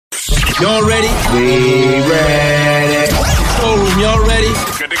Y'all ready? We ready. Showroom, y'all ready?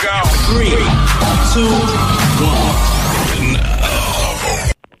 Good to go. 3, 2, 1.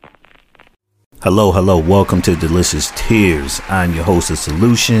 Hello. Welcome to Delicious Tears. I'm your host of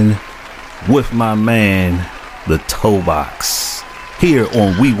Solution with my man, the Toe Box. Here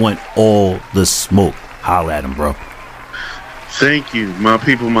on We Want All the Smoke. Holla at him, bro. Thank you, my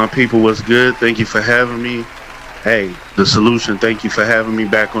people. What's good? Thank you for having me. Hey, the Solution, thank you for having me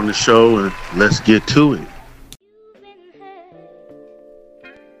back on the show, and let's get to it.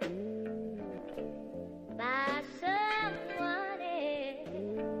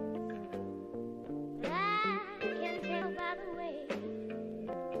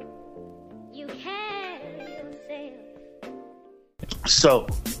 So,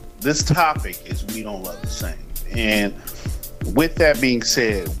 this topic is we don't love the same. And with that being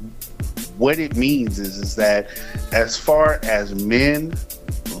said, what it means is that as far as men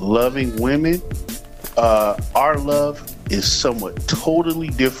loving women, our love is somewhat totally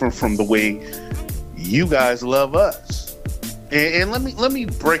different from the way you guys love us. And let me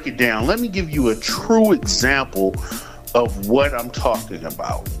break it down. Let me give you a true example of what I'm talking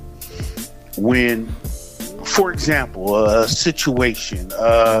about. When, for example, a situation,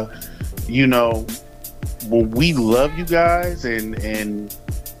 when we love you guys and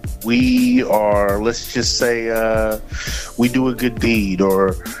we are, let's just say, we do a good deed,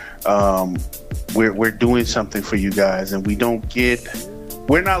 or we're doing something for you guys, and we're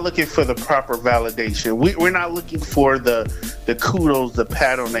not looking for the proper validation. We're not looking for the kudos, the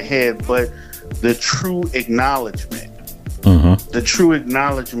pat on the head, but the true acknowledgement. Mm-hmm. The true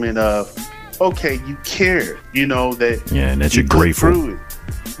acknowledgement of, okay, you care, that. Yeah, and that you're grateful. Through it.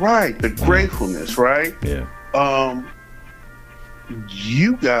 Right, the gratefulness, right? Yeah.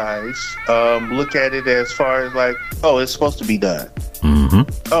 You guys look at it as far as like, oh, it's supposed to be done. Mm-hmm.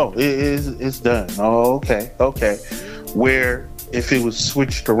 Oh, it's done. Oh, okay. Where if it was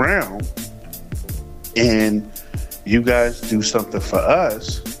switched around and you guys do something for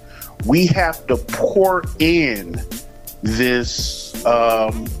us, we have to pour in this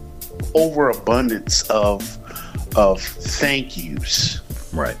overabundance of thank yous.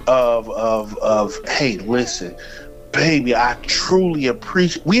 Right. Of hey, listen, baby, I truly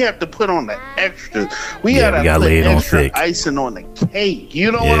appreciate. We have to put on the extra. We gotta put lay it extra on thick. Icing on the cake.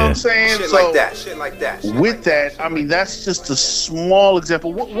 You know what I'm saying? Shit like that. With that, I mean, that's just a small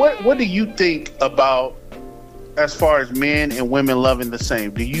example. What do you think about as far as men and women loving the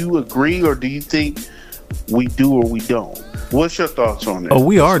same? Do you agree, or do you think we do or we don't? What's your thoughts on that? Oh,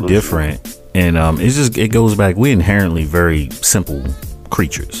 we are different, and it goes back. We're inherently very simple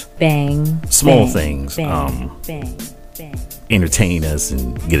creatures. Small things entertain us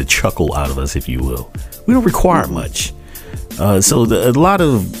and get a chuckle out of us, if you will. We don't require much. So a lot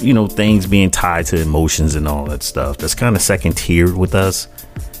of things being tied to emotions and all that stuff, that's kind of second tiered with us.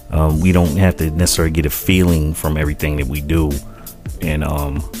 We don't have to necessarily get a feeling from everything that we do, and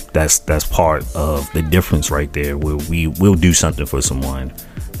that's part of the difference right there, where we'll do something for someone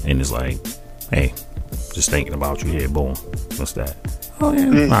and it's like, hey, just thinking about you here, boom, what's that? Oh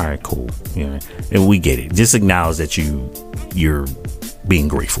yeah, all right, cool. Yeah, and we get it. Just acknowledge that you're being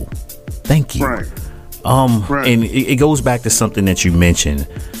grateful. Thank you. Right. And it goes back to something that you mentioned,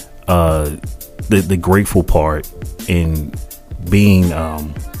 the grateful part, in being,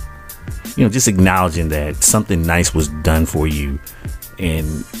 just acknowledging that something nice was done for you.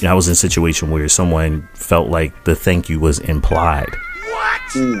 And I was in a situation where someone felt like the thank you was implied. What?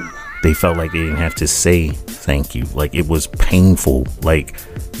 They felt like they didn't have to say thank you. Like it was painful. Like,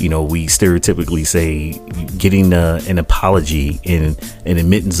 we stereotypically say getting an apology and an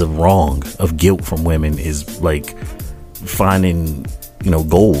admittance of wrong, of guilt from women is like finding,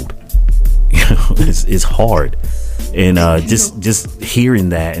 gold. It's hard. And just hearing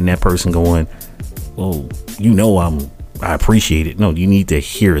that and that person going, well, I appreciate it. No, you need to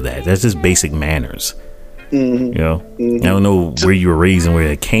hear that. That's just basic manners. Mm-hmm. I don't know where you were raised and where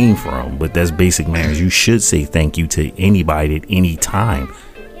it came from, but that's basic manners. You should say thank you to anybody at any time.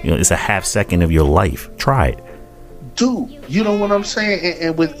 It's a half second of your life. Try it, dude. You know what I'm saying?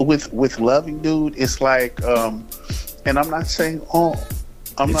 And with loving, dude, it's like, and I'm not saying all.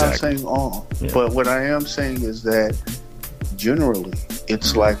 Not saying all, yeah. But what I am saying is that generally,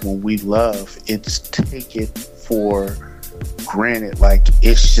 it's like when we love, it's take it for granted, like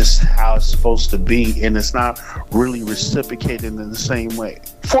it's just how it's supposed to be, and it's not really reciprocated in the same way.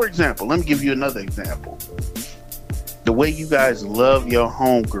 For example, let me give you another example. The way you guys love your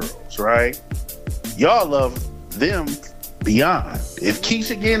homegirls, right? Y'all love them beyond. If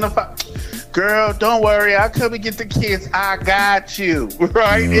Keisha getting a girl, don't worry, I'll come and get the kids. I got you.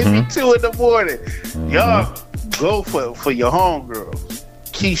 Right? It be 2 a.m. Y'all go for your homegirls,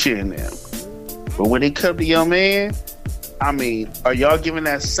 Keisha and them. But when it come to your man, I mean, are y'all giving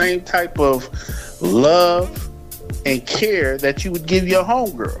that same type of love and care that you would give your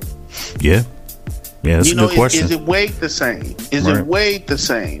homegirl? Yeah. Yeah, that's a good question. Is it weighed the same? Is it weighed the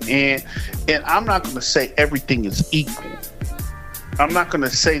same? And I'm not going to say everything is equal. I'm not going to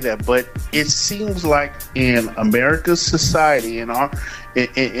say that, but it seems like in America's society, in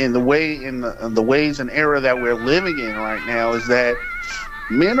the ways and era that we're living in right now, is that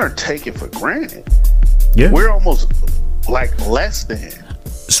men are taken for granted. Yeah, we're almost like less than.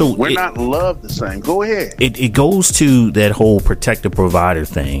 So we're not loved the same. Go ahead. It goes to that whole protector provider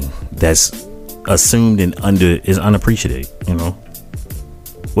thing that's assumed and is unappreciated. Well,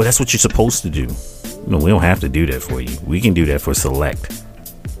 that's what you're supposed to do. We don't have to do that for you. We can do that for select.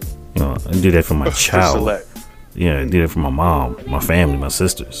 I do that for my child. I do that for my mom, my family, my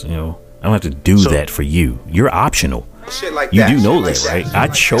sisters. I don't have to do that for you. You're optional. Shit like you that. do know that, right? I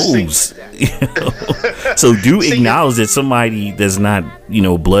chose. So do acknowledge that somebody that's not,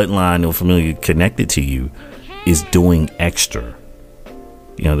 bloodline or familiar connected to you is doing extra,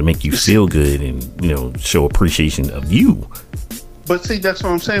 to make you feel good and, show appreciation of you. But see, that's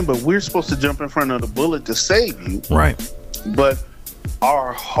what I'm saying. But we're supposed to jump in front of the bullet to save you. Right. But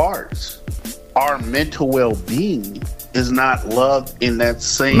our hearts, our mental well-being is not loved in that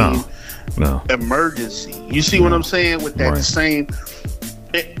same emergency. You see what I'm saying? With that same...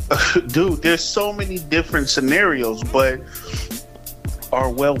 dude, there's so many different scenarios, but our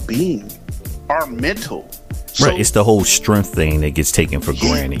well-being, our mental... Right, it's the whole strength thing that gets taken for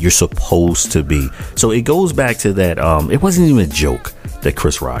granted. You're supposed to be. So it goes back to that. It wasn't even a joke that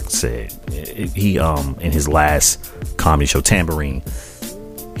Chris Rock said. He in his last comedy show, Tambourine,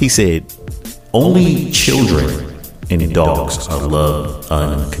 he said, "Only children and dogs are loved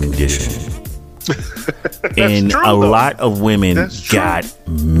unconditionally." And true, a lot of women got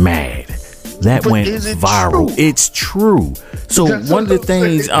mad. That went viral. True? It's true. So one of the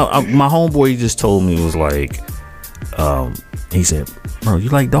things my homeboy just told me was like, he said, "Bro, you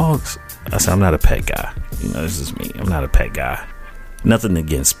like dogs?" I said, "I'm not a pet guy. This is me. I'm not a pet guy. Nothing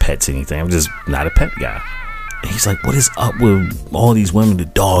against pets, anything. I'm just not a pet guy." And he's like, "What is up with all these women, the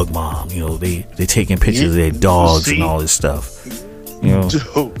dog mom? They taking pictures of their dogs and all this stuff.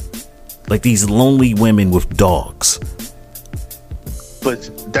 Like these lonely women with dogs."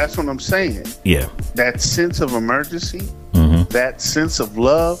 But that's what I'm saying. Yeah. That sense of emergency, that sense of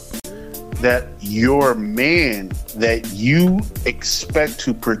love, that your man that you expect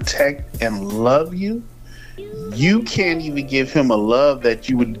to protect and love you, you can't even give him a love that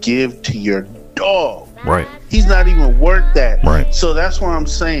you would give to your dog. Right. He's not even worth that. Right. So that's what I'm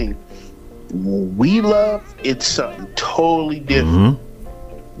saying. When we love, it's something totally different.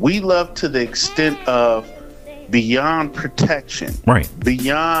 We love to the extent of beyond protection, right?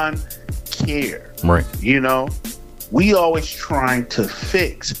 Beyond care, right? We always trying to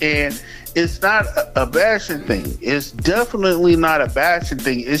fix, and it's not a bashing thing. It's definitely not a bashing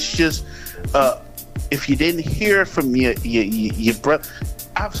thing. It's just if you didn't hear from your brother,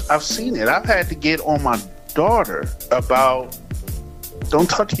 I've seen it. I've had to get on my daughter about, don't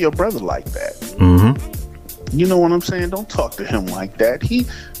talk to your brother like that. You know what I'm saying? Don't talk to him like that.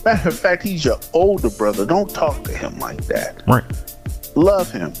 Matter of fact, he's your older brother. Don't talk to him like that. Right. Love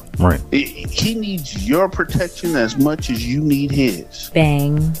him. Right. He needs your protection as much as you need his.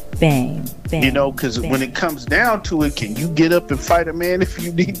 Bang, bang, bang. Because when it comes down to it, can you get up and fight a man if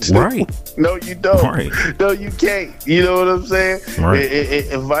you need to? Right. No, you don't. Right. No, you can't. You know what I'm saying? Right.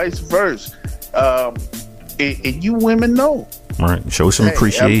 And vice versa. And you women know. Right. Show some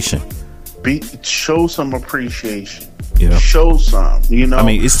appreciation. Show some appreciation. Yeah. Show some. I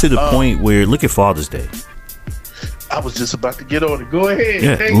mean, it's to the point where, look at Father's Day. I was just about to get on it. Go ahead.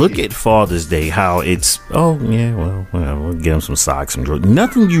 Yeah, look at Father's Day, how it's, we'll get them some socks, some drawers.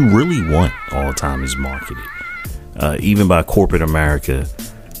 Nothing you really want all the time is marketed. Even by corporate America,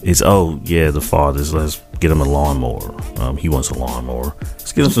 it's, the fathers, let's get him a lawnmower. He wants a lawnmower.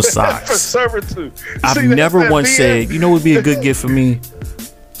 Let's get him some socks. For servitude. I've never once said, what would be a good gift for me?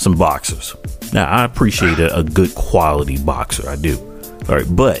 Some boxers. Now, I appreciate a good quality boxer. I do. All right,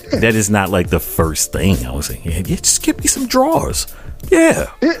 but that is not like the first thing I was saying. Yeah, just give me some drawers. Yeah.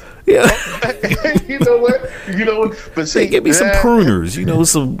 You know what? But see, give me some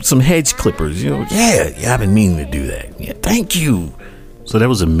pruners. Some hedge clippers. Yeah. I've been meaning to do that. Yeah, thank you. So that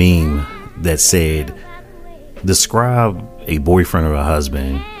was a meme that said, describe a boyfriend or a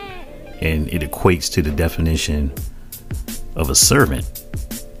husband, and it equates to the definition of a servant.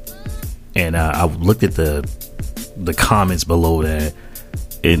 And I looked at the comments below that,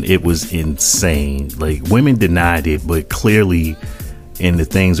 and it was insane. Like, women denied it, but clearly in the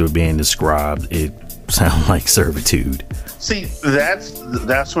things that were being described, it sounded like servitude. See, that's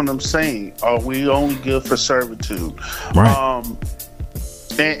what I'm saying. Are we only good for servitude? Right.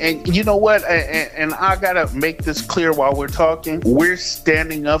 And you know what? And I gotta make this clear while we're talking. We're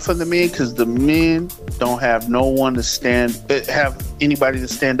standing up for the men because the men don't have no one to have anybody to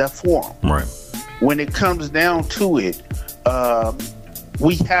stand up for them. Right. When it comes down to it,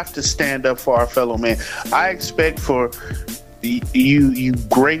 we have to stand up for our fellow man. I expect for you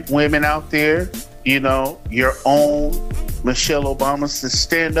great women out there, you know, your own Michelle Obamas, to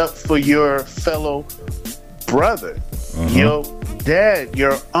stand up for your fellow brother, your dad,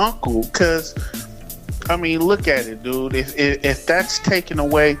 your uncle, because I mean, look at it, dude. If that's taken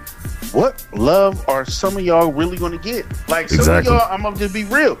away, what love are some of y'all really gonna get? Like, some of y'all, I'm gonna just be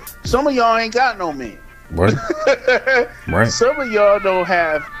real, some of y'all ain't got no men. Right. Right. Some of y'all don't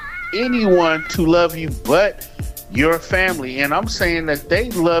have anyone to love you but your family, and I'm saying that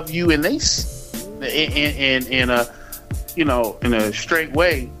they love you, and they in a, you know, in a straight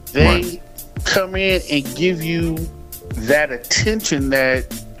way, they come in and give you that attention that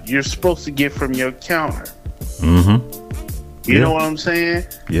you're supposed to get from your counter. You know what I'm saying?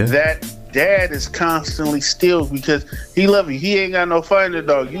 Yeah. That dad is constantly still, because he love you. He ain't got no fight in the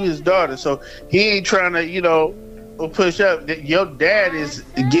dog. You his daughter, so he ain't trying to, you know, push up. Your dad is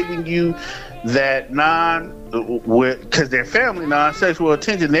giving you that because they're family, non-sexual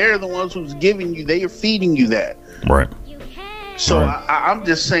attention. They're the ones who's giving you. They are feeding you that. Right. So I'm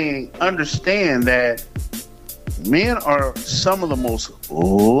just saying, understand that men are some of the most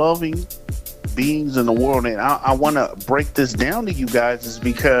loving beings in the world, and I want to break this down to you guys, is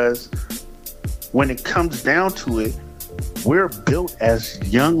because when it comes down to it, we're built as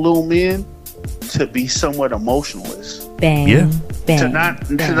young little men to be somewhat emotionless. Bang. Yeah. Bang.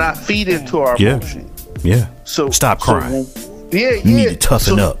 To not feed into our emotion. Yeah. So stop crying. You need to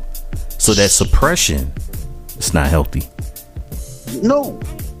toughen up. So that suppression, it's not healthy. No.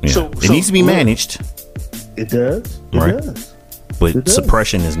 Yeah. It needs to be managed. It does. It does. But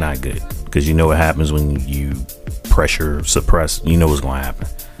suppression is not good, because you know what happens when you pressure, suppress. You know what's going to happen.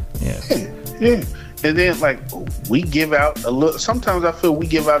 Yeah. And then, like, we give out a little. Sometimes I feel we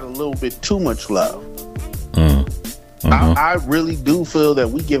give out a little bit too much love. I really do feel that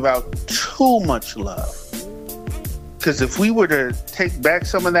we give out too much love. Because if we were to take back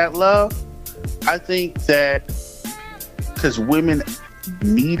some of that love, I think that because women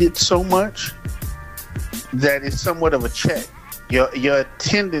need it so much, that it's somewhat of a check. Your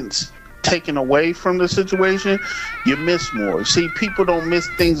attendance taken away from the situation, you miss more. See, people don't miss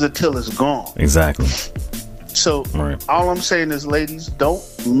things until it's gone. Exactly. So all I'm saying is, ladies, don't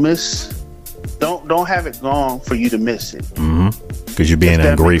have it gone for you to miss it. Because you're being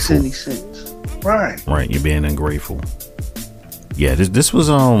ungrateful. Makes any sense. Right, you're being ungrateful. Yeah, this was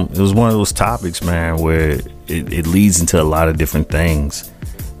it was one of those topics, man, where it leads into a lot of different things.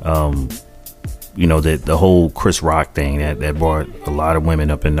 You know, that the whole Chris Rock thing that brought a lot of women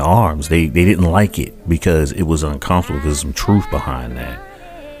up in the arms. They didn't like it because it was uncomfortable. There's some truth behind that.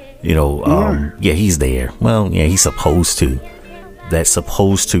 You know, he's there. Well, yeah, he's supposed to. That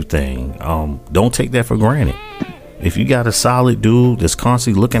supposed to thing. Don't take that for granted. If you got a solid dude that's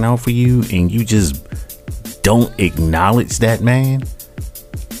constantly looking out for you, and you just don't acknowledge that man,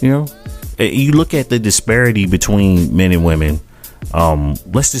 you know, you look at the disparity between men and women.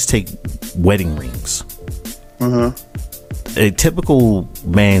 Let's just take wedding rings. A typical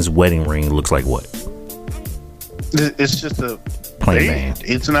man's wedding ring looks like what? It's just a plain man.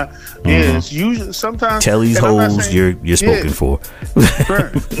 It's not. Yeah, it's usually sometimes. Tell these hoes you're spoken for.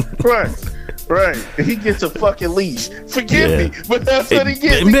 Right. He gets a fucking leash. Forgive me, but that's what he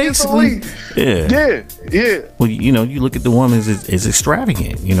gets. He gets a leash. Yeah. Well, you know, you look at the woman as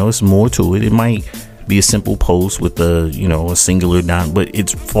extravagant. You know, it's more to it. It might be a simple post with a singular dot, but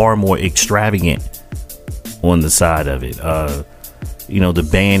it's far more extravagant on the side of it. You know, the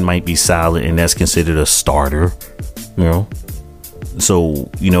band might be solid, and that's considered a starter. You know, so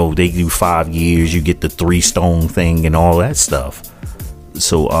you know they do 5 years, you get the 3-stone thing and all that stuff.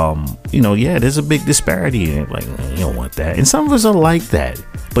 So you know, there's a big disparity in it. Like, you don't want that, and some of us are like that,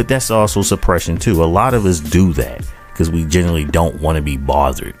 but that's also suppression too. A lot of us do that because we generally don't want to be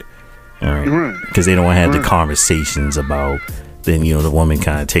bothered. All right, because they don't want to have the conversations about. Then the woman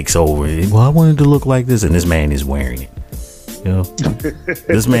kind of takes over. Well, I wanted to look like this, and this man is wearing it. You know,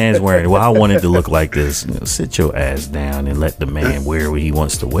 this man's wearing it. Well, I wanted to look like this. Sit your ass down and let the man wear what he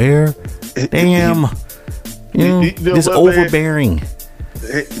wants to wear. Damn, this overbearing.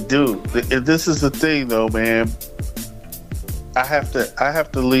 Dude, this is the thing though, man. I have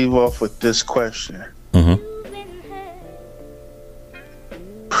to leave off with this question. Mm-hmm.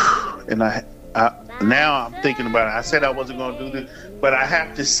 And I now I'm thinking about it. I said I wasn't going to do this, but I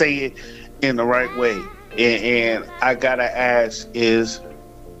have to say it in the right way. And I gotta ask: Is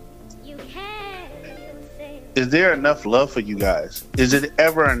there enough love for you guys? Is it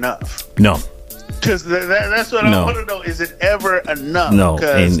ever enough? No. Because that's what I want to know. Is it ever enough? No.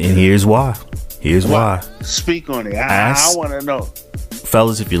 And here's why. Here's why. Speak on it. I want to know.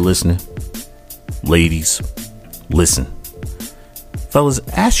 Fellas, if you're listening, ladies, listen. Fellas,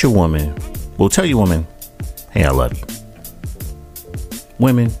 ask your woman. Well, tell your woman, hey, I love you.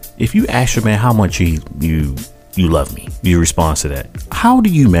 Women, if you ask your man how much you love me, you respond to that. How do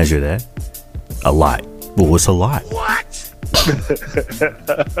you measure that? A lot. Well, what's a lot? What? Oh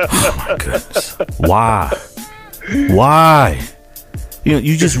my goodness. Why?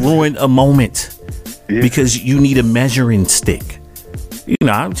 You just ruined a moment because you need a measuring stick.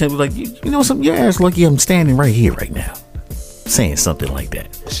 I'm telling you, like, something. Your ass lucky I'm standing right here right now, saying something like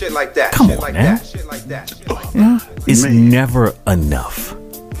that. Shit like that. Come shit on, like man. That. Shit like that. Shit like Yeah, it's never enough.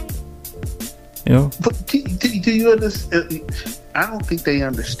 But do you understand? I don't think they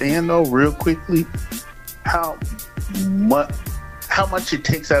understand though. Real quickly, how much it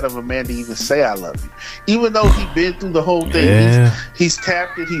takes out of a man to even say I love you, even though he's been through the whole thing. Yeah. He's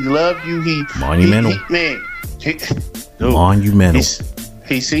tapped it. He loved you. Monumental. Monumental.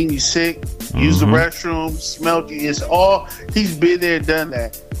 He's seen you sick, used the restroom, smelled you. It's all, he's been there, done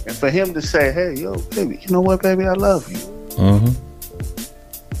that. And for him to say, hey, yo, baby, you know what, baby, I love you. Mm-hmm.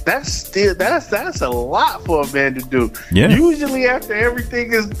 That's a lot for a man to do. Yeah. Usually after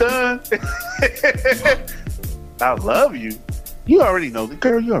everything is done, I love you. You already know the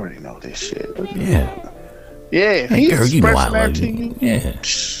girl. You already know this shit. Yeah. Yeah. Hey, girl, you know I love you. Yeah.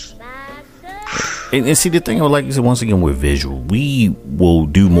 And see, the thing, like you said, once again, we're visual. We will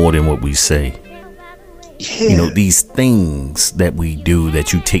do more than what we say. Yeah. These things that we do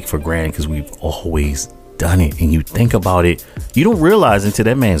that you take for granted because we've always done it, and you think about it, you don't realize until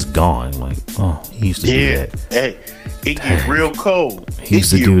that man's gone. Like, oh, he used to do that. Hey, it get real cold. He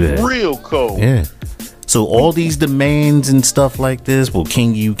used to do that. Real cold. Yeah. So all these demands and stuff like this, well,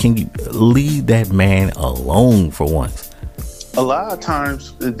 can you leave that man alone for once? A lot of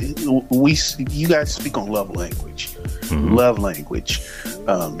times, you guys speak on love language. Mm-hmm. Love language.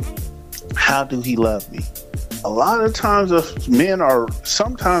 How do he love me? A lot of times, men are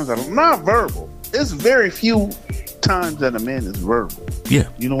sometimes not verbal. There's very few times that a man is verbal. Yeah,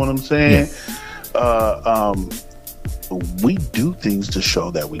 you know what I'm saying. Yeah. We do things to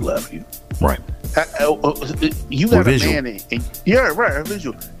show that we love you. Right. You got a man, a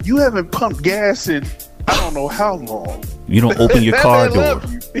visual. You haven't pumped gas in I don't know how long. You don't open your car door.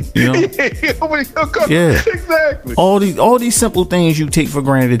 You know? Open your car. Yeah, exactly. All these simple things you take for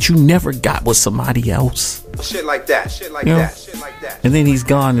granted that you never got with somebody else. Shit like that. Shit like that. Shit like that. And then he's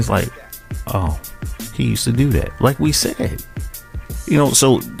gone. It's like, oh, he used to do that. Like we said,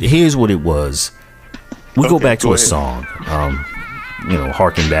 So here's what it was. We go back to a song.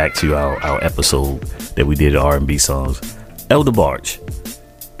 Harken back to our episode that we did R&B songs. Elder Barge,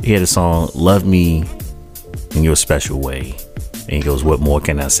 he had a song, Love Me in Your Special Way. And he goes, what more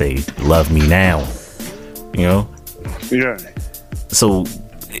can I say? Love me now. Yeah. So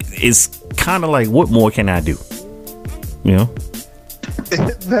it's kind of like, what more can I do?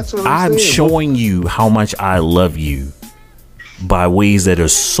 That's what I'm showing you how much I love you by ways that are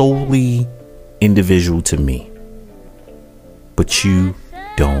solely individual to me. But you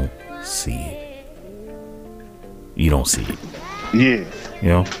don't see it. You don't see it.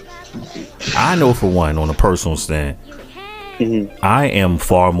 Yeah. I know for one, on a personal stand, I am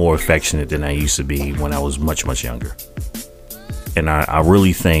far more affectionate than I used to be when I was much, much younger. And I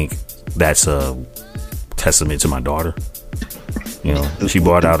really think that's a testament to my daughter. She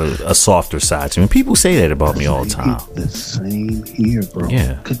brought out a softer side to me. People say that about me all the time. The same here, bro.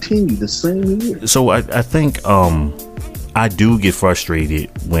 Yeah. Continue the same here. So I think I do get frustrated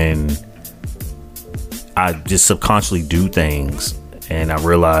when I just subconsciously do things and I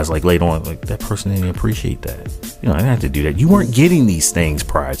realize like later on, like that person didn't appreciate that. I didn't have to do that. You weren't getting these things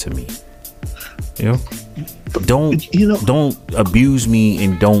prior to me. Don't abuse me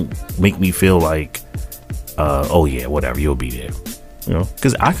and don't make me feel like, oh yeah, whatever, you'll be there.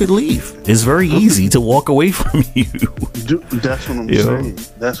 Because I could leave. It's very easy to walk away from you. That's what I'm saying.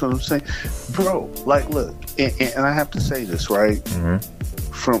 That's what I'm saying, bro. Like, look, and I have to say this, right? Mm-hmm.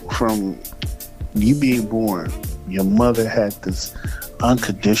 From you being born, your mother had this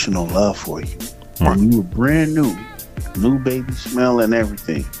unconditional love for you. When you were brand new, new baby smell and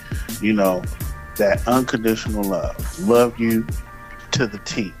everything. You know, that unconditional love you to the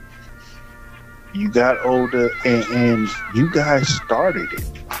T. You got older and you guys started it.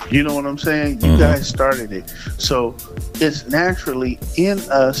 You know what I'm saying? You guys started it. So it's naturally in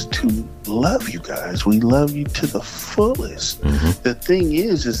us to love you guys. We love you to the fullest. The thing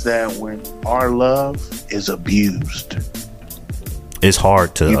is that when our love is abused, it's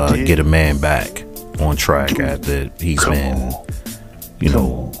hard to get a man back on track after he's been,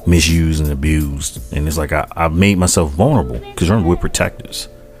 misused and abused. And it's like I've made myself vulnerable because remember, we're protectors.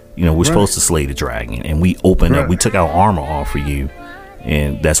 You know, we're supposed to slay the dragon, and we opened up. We took our armor off for you,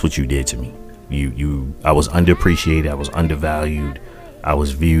 and that's what you did to me. I was underappreciated. I was undervalued. I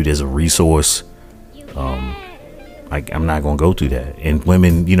was viewed as a resource. I'm not gonna go through that. And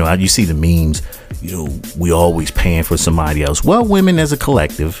women, you see the memes. We always paying for somebody else. Well, women as a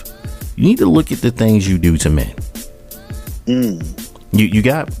collective, you need to look at the things you do to men. You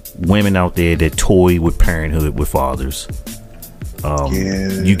got women out there that toy with parenthood with fathers.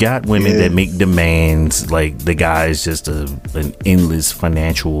 You got women that make demands like the guy is just an endless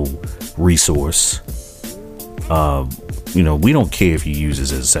financial resource. We don't care if you use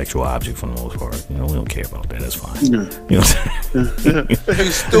this as a sexual object for the most part. We don't care about that. That's fine. You know what I'm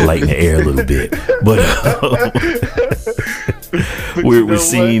saying? Lighten the air a little bit. But we're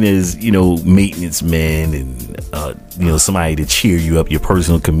seen as, maintenance men and, somebody to cheer you up, your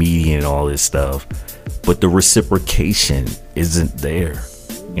personal comedian and all this stuff. But the reciprocation isn't there.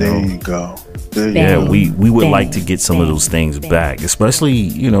 There you go. We would like to get some of those things back,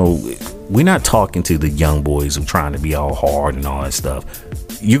 especially, we're not talking to the young boys who are trying to be all hard and all that stuff.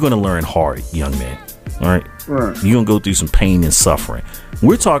 You're going to learn hard, young men. All right. You're going to go through some pain and suffering.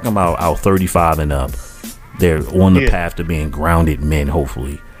 We're talking about our 35 and up. They're on the path to being grounded men,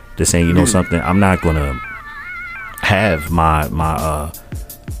 hopefully. They're saying, something, I'm not going to have my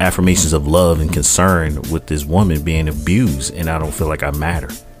affirmations of love and concern with this woman being abused, and I don't feel like I matter.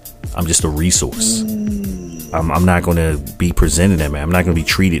 I'm just a resource. I'm not going to be presented that way. I'm not going to be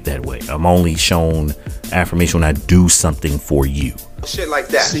treated that way. I'm only shown affirmation when I do something for you. Shit like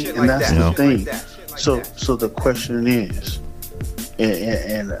that. See, shit and like that's that. the thing. Like So the question is,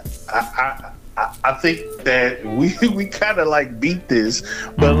 and I think that we kind of like beat this,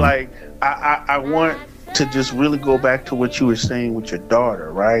 but like I want to just really go back to what you were saying with your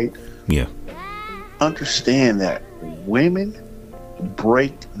daughter, right? Yeah. Understand that women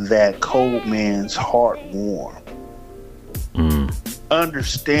break that cold man's heart warm.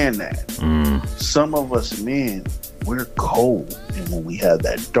 Understand that. Some of us men, we're cold, and when we have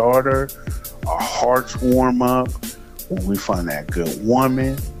that daughter, our hearts warm up. When we find that good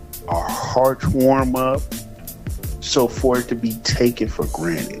woman, our hearts warm up. So for it to be taken for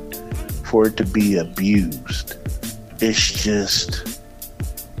granted, for it to be abused, it's just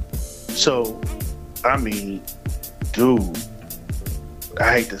so. I mean, dude,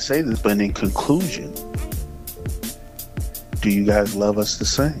 I hate to say this, but in conclusion, do you guys love us the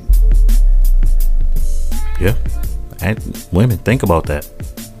same? Yeah. And women, think about that.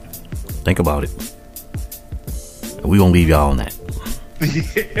 Think about it. We're going to leave y'all on that.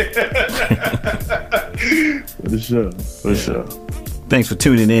 For sure. For sure. Thanks for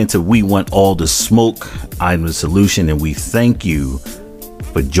tuning in to We Want All the Smoke. I'm the solution, and we thank you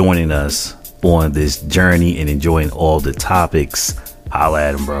for joining us on this journey and enjoying all the topics. Holla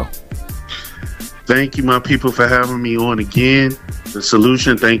at them, bro. Thank you, my people, for having me on again. The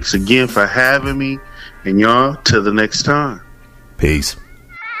solution, thanks again for having me. And y'all, till the next time. Peace.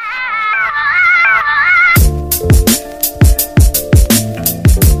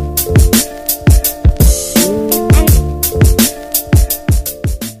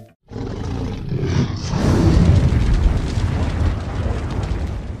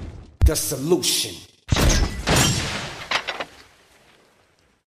 The solution.